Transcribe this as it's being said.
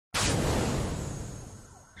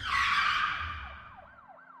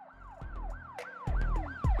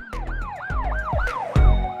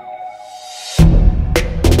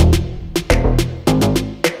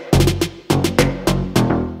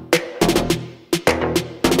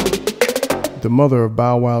The mother of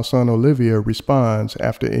Bow Wow's son Olivia responds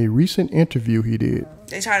after a recent interview he did.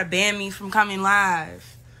 They try to ban me from coming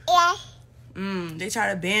live. Yeah. They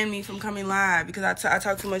try to ban me from coming live because I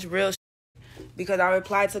talk too much real shit. Because I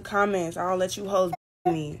reply to comments. I don't let you hoes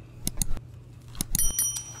me.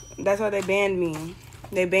 That's why they banned me.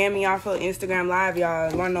 They banned me off of Instagram Live,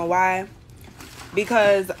 y'all. Wanna know why?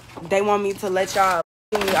 Because they want me to let y'all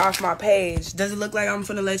me off my page. Does it look like I'm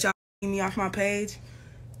finna let y'all me off my page?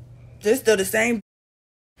 Just still the same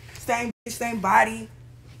body,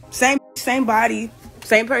 same body,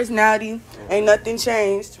 same personality. Ain't nothing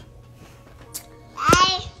changed.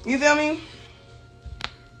 You feel me?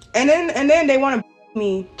 And then they want to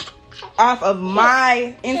me off of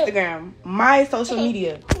my Instagram, my social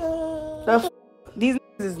media. These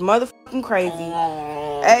niggas is motherfucking crazy.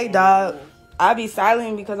 Hey, dog. I be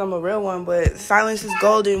silent because I'm a real one, but silence is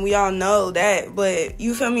golden. We all know that. But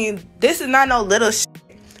you feel me? This is not no little shit.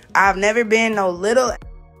 I've never been no little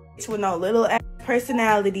ass with no little ass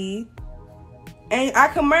personality. And I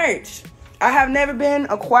can merch. I have never been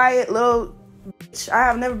a quiet little bitch. I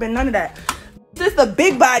have never been none of that. This the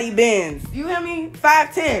big body bins. You hear me?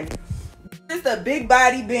 5'10". This the big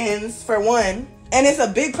body bins for one. And it's a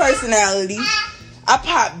big personality. I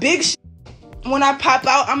pop big shit. When I pop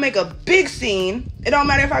out, I make a big scene. It don't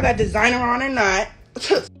matter if I got designer on or not.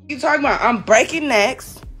 You talking about? I'm breaking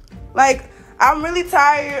necks. Like, I'm really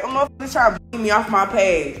tired of motherfuckers trying to beat me off my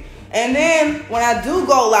page. And then, when I do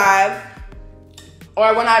go live,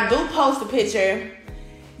 or when I do post a picture,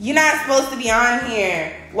 you're not supposed to be on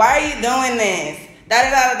here. Why are you doing this?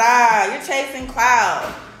 Da-da-da-da-da. You're chasing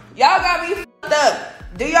clout. Y'all got me fucked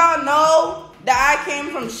up. Do y'all know that I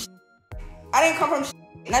came from shit? I didn't come from shit.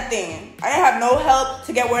 Nothing. I didn't have no help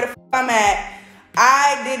to get where the fuck I'm at.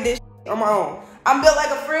 I did this shit on my own. I'm built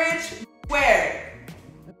like a fridge. Where?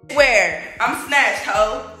 I'm snatched,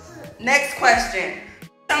 ho. Next question.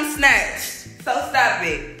 I'm snatched. So stop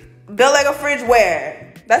it. Built like a fridge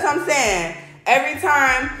where? That's what I'm saying. Every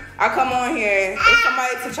time I come on here, it's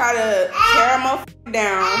somebody to try to tear a motherfucker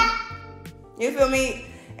down. You feel me?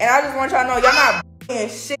 And I just want y'all to know, y'all not doing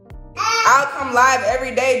shit. I'll come live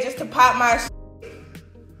every day just to pop my shit.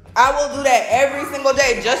 I will do that every single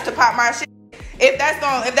day just to pop my shit. If that's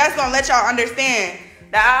gonna let y'all understand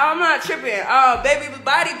that I'm not tripping. Baby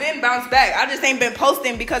body been bounced back. I just ain't been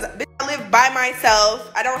posting because bitch, I live by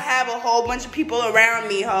myself. I don't have a whole bunch of people around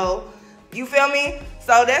me, ho. You feel me?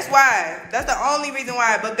 So that's why. That's the only reason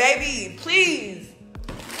why. But baby, please,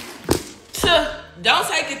 don't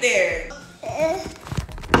take it there.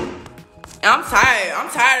 I'm tired. I'm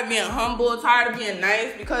tired of being humble. Tired of being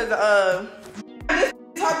nice because this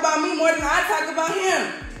talk about me more than I talk about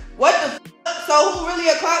him. What the fuck? So who really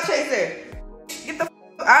a clout chaser? Get the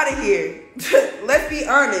fuck out of here. Let's be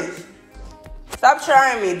honest. Stop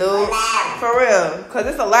trying me, dude. For real. Because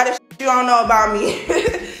there's a lot of shit you don't know about me.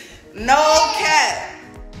 No cap.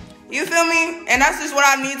 You feel me? And that's just what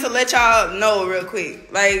I need to let y'all know real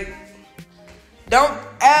quick. Like, don't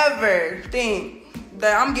ever think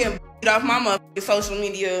that I'm getting off my motherfucking social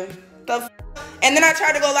media. And then I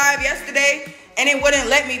tried to go live yesterday and it wouldn't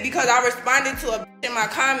let me because I responded to a bitch in my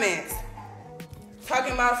comments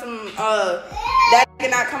talking about some that nigga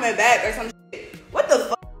not coming back or some shit. What the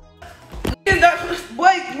fuck?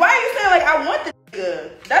 Boy, why are you saying like I want the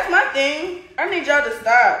nigga? That's my thing. I need y'all to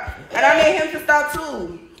stop. And I need him to stop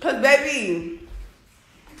too. Cause baby,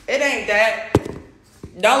 it ain't that.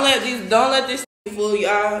 Don't let this fool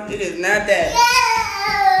y'all. It is not that.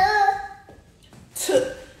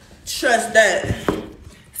 Trust that.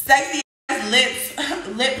 Sexy ass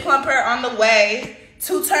lip plumper on the way.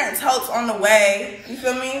 2 turn totes on the way. You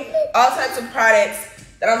feel me? All types of products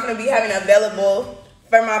that I'm gonna be having available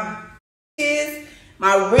for my bitches,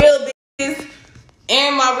 my real bitches,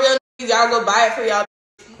 and my real niggas. Y'all go buy it for y'all.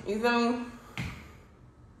 You feel me?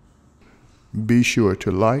 Be sure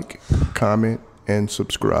to like, comment, and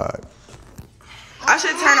subscribe. I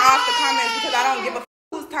should turn off the comments because I don't give a f***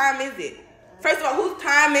 whose time is it. First of all, whose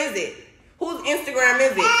time is it? Whose Instagram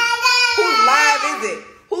is it? Whose live is it?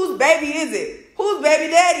 Whose baby is it? Whose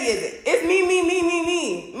baby daddy is it? It's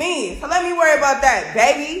me. So let me worry about that,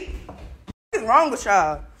 baby. What's wrong with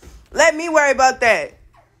y'all? Let me worry about that.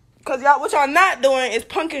 Because y'all, what y'all not doing is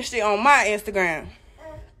punking shit on my Instagram.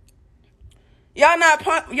 Y'all not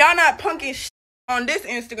punking shit on this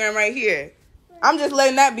Instagram right here. I'm just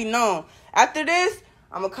letting that be known. After this,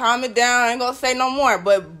 I'm going to calm it down. I ain't going to say no more.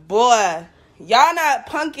 But, boy, y'all not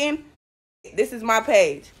punking. This is my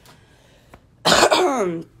page.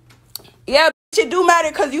 Yeah, it do matter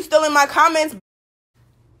because you still in my comments.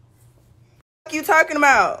 What you talking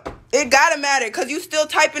about? It got to matter because you still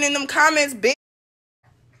typing in them comments, bitch.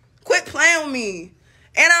 Quit playing with me.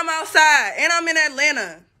 And I'm outside. And I'm in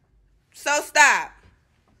Atlanta. So stop.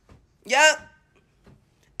 Yup.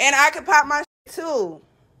 And I can pop my shit too.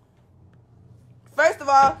 First of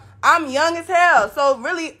all, I'm young as hell. So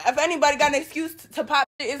really, if anybody got an excuse to pop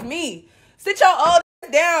shit, it's me. Sit your old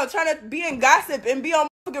ass down trying to be in gossip and be on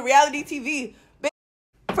fucking reality TV. Bitch,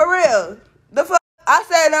 for real. The fuck? I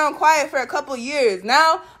sat down quiet for a couple years.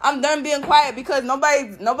 Now, I'm done being quiet because nobody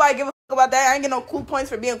give a fuck about that. I ain't get no cool points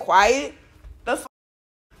for being quiet. The fuck?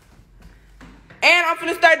 And I'm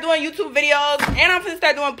finna start doing YouTube videos. And I'm finna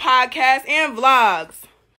start doing podcasts and vlogs.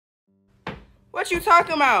 What you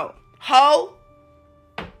talking about? Ho?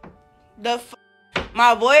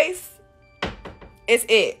 My voice is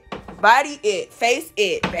it. Body it. Face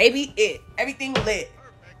it. Baby it. Everything lit.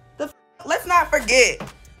 Let's not forget.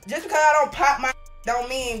 Just because I don't pop my don't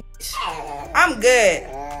mean I'm good.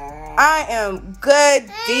 I am good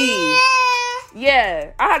D.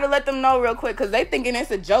 Yeah. I had to let them know real quick because they thinking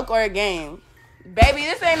it's a joke or a game. Baby,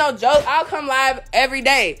 this ain't no joke. I'll come live every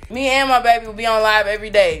day. Me and my baby will be on live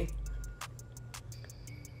every day.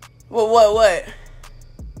 What?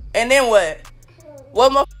 And then what?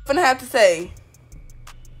 What am I finna have to say?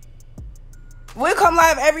 We'll come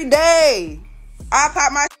live every day. I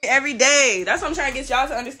pop my shit every day. That's what I'm trying to get y'all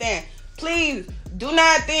to understand. Please, do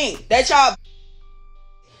not think that y'all...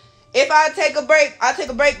 If I take a break, I'll take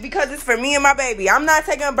a break because it's for me and my baby. I'm not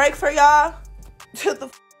taking a break for y'all.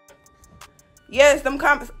 Yes,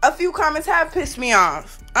 a few comments have pissed me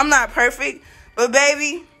off. I'm not perfect, but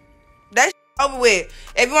baby, that's over with.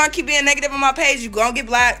 If you want to keep being negative on my page, you gonna get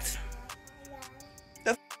blocked.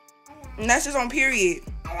 And that's just on period.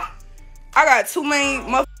 I got too many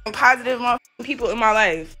motherfucking positive motherfucking people in my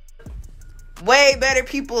life. Way better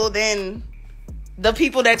people than the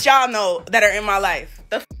people that y'all know that are in my life.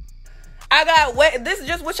 This is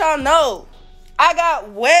just what y'all know. I got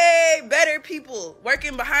way better people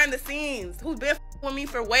working behind the scenes who's been with me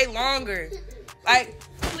for way longer. Like,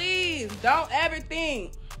 please, don't ever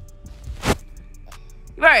think.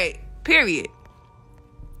 Right, period.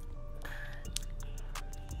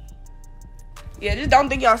 Yeah, just don't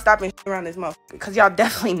think y'all stopping shit around this motherfucker. Because y'all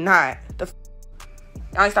definitely not.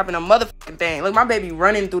 Y'all ain't stopping a motherfucking thing. Look, my baby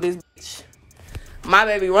running through this bitch. My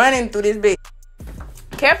baby running through this bitch.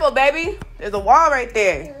 Careful, baby. There's a wall right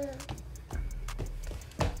there.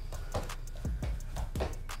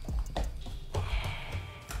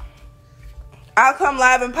 I'll come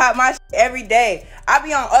live and pop my shit every day. I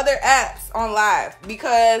be on other apps on live.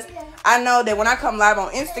 Because I know that when I come live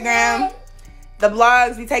on Instagram... The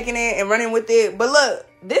blogs be taking it and running with it. But look,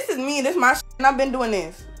 this is me. This is my shit. And I've been doing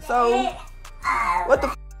this. So, what the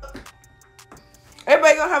f***?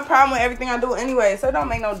 Everybody gonna have a problem with everything I do anyway. So, it don't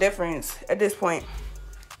make no difference at this point.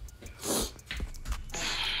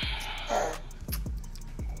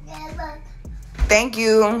 Thank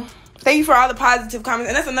you. Thank you for all the positive comments.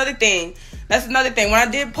 And that's another thing. When I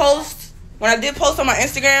did post on my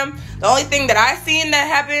Instagram, the only thing that I seen that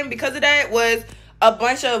happened because of that was... a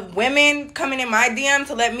bunch of women coming in my DM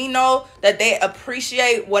to let me know that they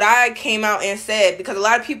appreciate what I came out and said. Because a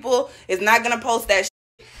lot of people is not going to post that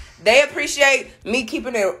shit. They appreciate me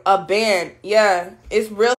keeping it a band. Yeah,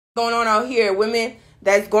 it's real going on out here. Women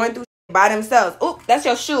that's going through shit by themselves. Oop, that's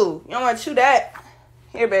your shoe. You don't want to chew that?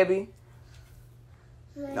 Here, baby.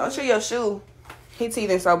 Don't chew your shoe. He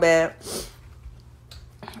teething so bad.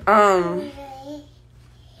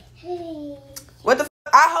 What the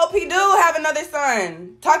I hope he do have another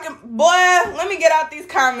son. Boy, let me get out these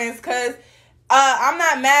comments because I'm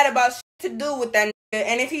not mad about shit to do with that nigga.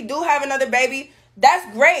 And if he do have another baby,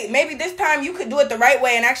 that's great. Maybe this time you could do it the right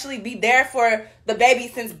way and actually be there for the baby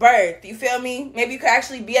since birth. You feel me? Maybe you could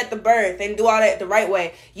actually be at the birth and do all that the right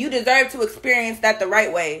way. You deserve to experience that the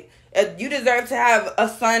right way. You deserve to have a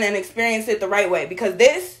son and experience it the right way because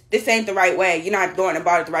this ain't the right way. You're not going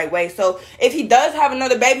about it the right way. So if he does have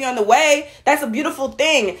another baby on the way, that's a beautiful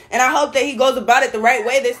thing. And I hope that he goes about it the right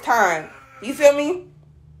way this time. You feel me?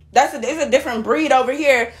 It's a different breed over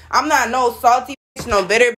here. I'm not no salty bitch, no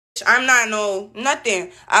bitter bitch. I'm not no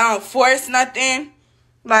nothing. I don't force nothing.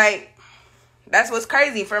 Like, that's what's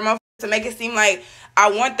crazy for a motherfucker to make it seem like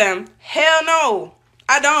I want them. Hell no.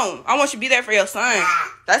 I don't. I want you to be there for your son.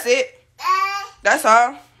 That's it. That's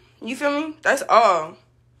all. You feel me? That's all.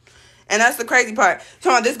 And that's the crazy part.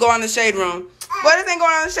 Come on, this go on the shade room. But this ain't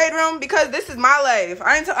going on the shade room because this is my life.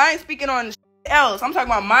 I ain't speaking on shit else. I'm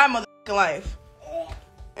talking about my motherfucking life.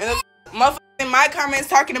 And the motherfucker in my comments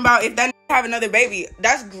talking about if that nigga have another baby.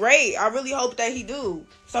 That's great. I really hope that he do.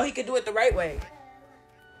 So he could do it the right way.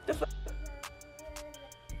 The fuck?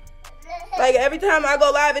 Like, every time I go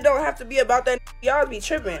live, it don't have to be about that. Y'all be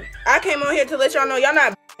tripping. I came on here to let y'all know y'all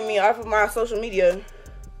not me off of my social media.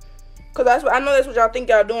 Cause I know that's what y'all think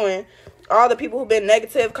y'all doing. All the people who've been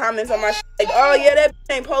negative comments on my shit, like, oh yeah, that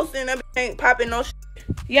bitch ain't posting, that bitch ain't popping no shit.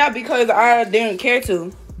 Yeah, because I didn't care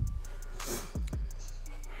to.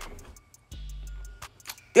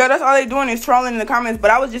 Yeah, that's all they doing is trolling in the comments.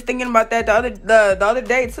 But I was just thinking about that the other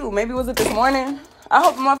day too. Maybe was it this morning? I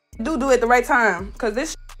hope my do it the right time. Cause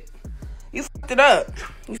this shit, you fucked it up.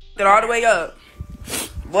 You fucked it all the way up.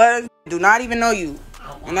 Boy, do not even know you.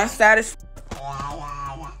 And that's sad as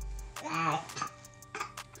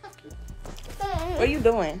What are you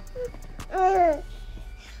doing?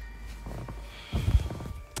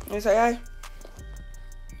 You say hi?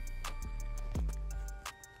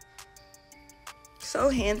 So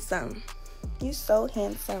handsome. You so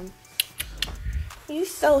handsome. You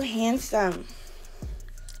so handsome.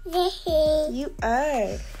 You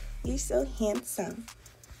are. You so handsome.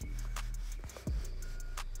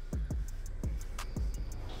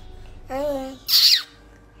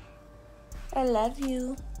 I love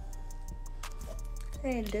you.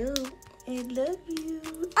 I do. I love you.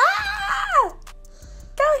 Ah!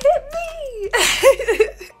 Don't hit me.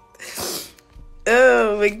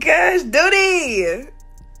 Oh my gosh, Duty.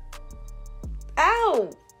 Ow.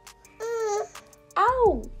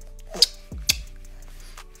 Ow.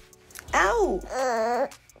 Ow. Ah!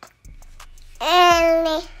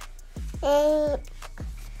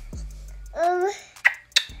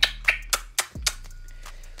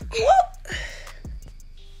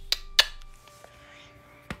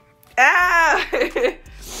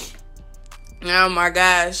 Oh my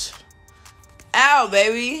gosh. Ow,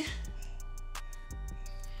 baby.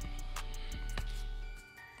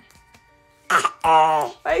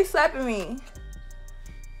 Why are you slapping me?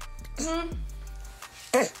 You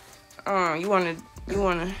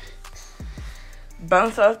wanna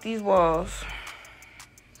bounce off these walls.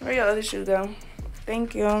 Where your other shoe go?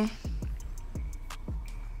 Thank you.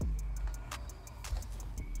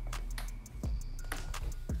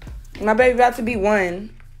 My baby about to be 1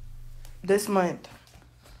 this month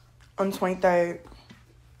on the 23rd.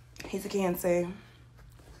 He's a Cancer,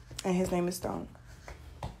 and his name is Stone.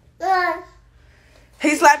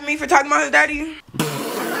 He slapping me for talking about his daddy.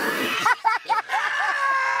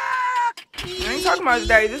 I ain't talking about his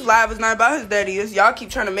daddy. This live is not about his daddy. It's y'all keep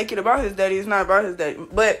trying to make it about his daddy. It's not about his daddy.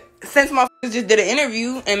 But since motherfuckers just did an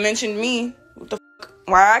interview and mentioned me, what the fuck?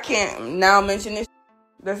 Why I can't now mention this?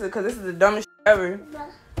 That's because this is the dumbest shit ever.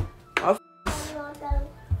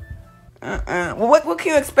 Well, what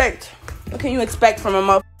can you expect? What can you expect from a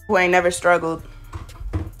motherfucker who ain't never struggled?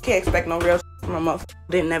 Can't expect no real shit from a motherfucker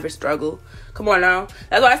who didn't never struggle. Come on now.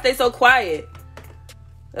 That's why I stay so quiet.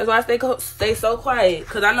 That's why I stay so quiet.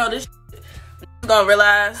 Because I know this shit gonna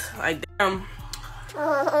realize, like, damn.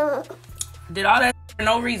 Did all that for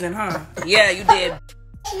no reason, huh? Yeah, you did.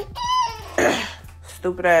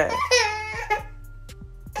 Stupid ass.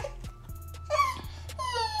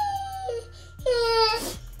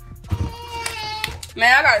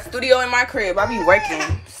 Man, I got a studio in my crib. I be working.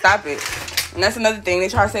 Stop it. And that's another thing. They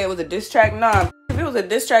try to say it was a diss track. Nah, if it was a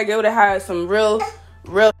diss track, it would have had some real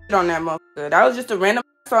shit on that motherfucker. That was just a random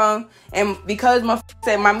song. And because motherfucker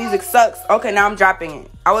said my music sucks, okay, now I'm dropping it.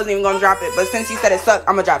 I wasn't even gonna drop it. But since you said it sucked,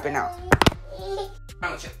 I'm gonna drop it now.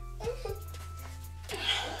 I'm with you.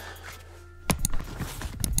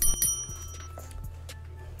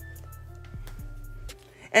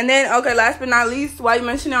 And then, okay, last but not least, why you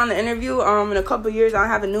mentioned it on the interview, in a couple years I'll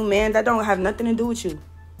have a new man. That don't have nothing to do with you.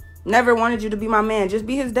 Never wanted you to be my man. Just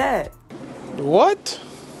be his dad. What?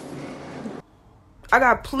 I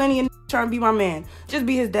got plenty of trying to be my man. Just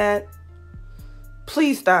be his dad.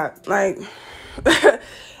 Please stop. Like, I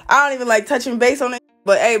don't even like touching base on it.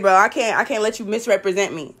 But hey, bro, I can't let you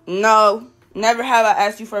misrepresent me. No, never have I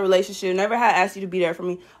asked you for a relationship. Never have I asked you to be there for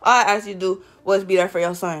me. All I asked you to do was be there for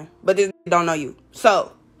your son. But this don't know you.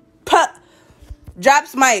 So,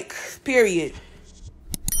 drops mic, period.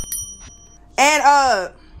 And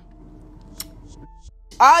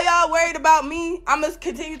all y'all worried about me, I'm gonna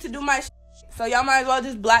continue to do my shit. So y'all might as well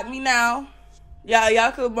just block me now.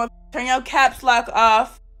 Y'all could turn your caps lock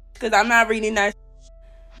off, cause I'm not reading that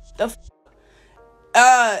shit.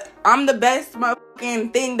 I'm the best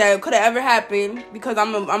motherfucking thing that could have ever happened, because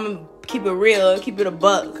I'm gonna keep it real, keep it a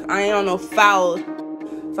buck. I ain't on no foul.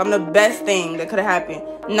 So I'm the best thing that could have happened.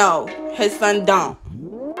 No, his son don't.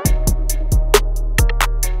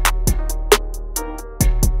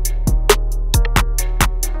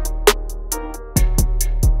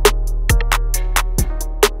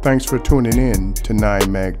 Thanks for tuning in to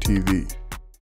 9 Mag TV.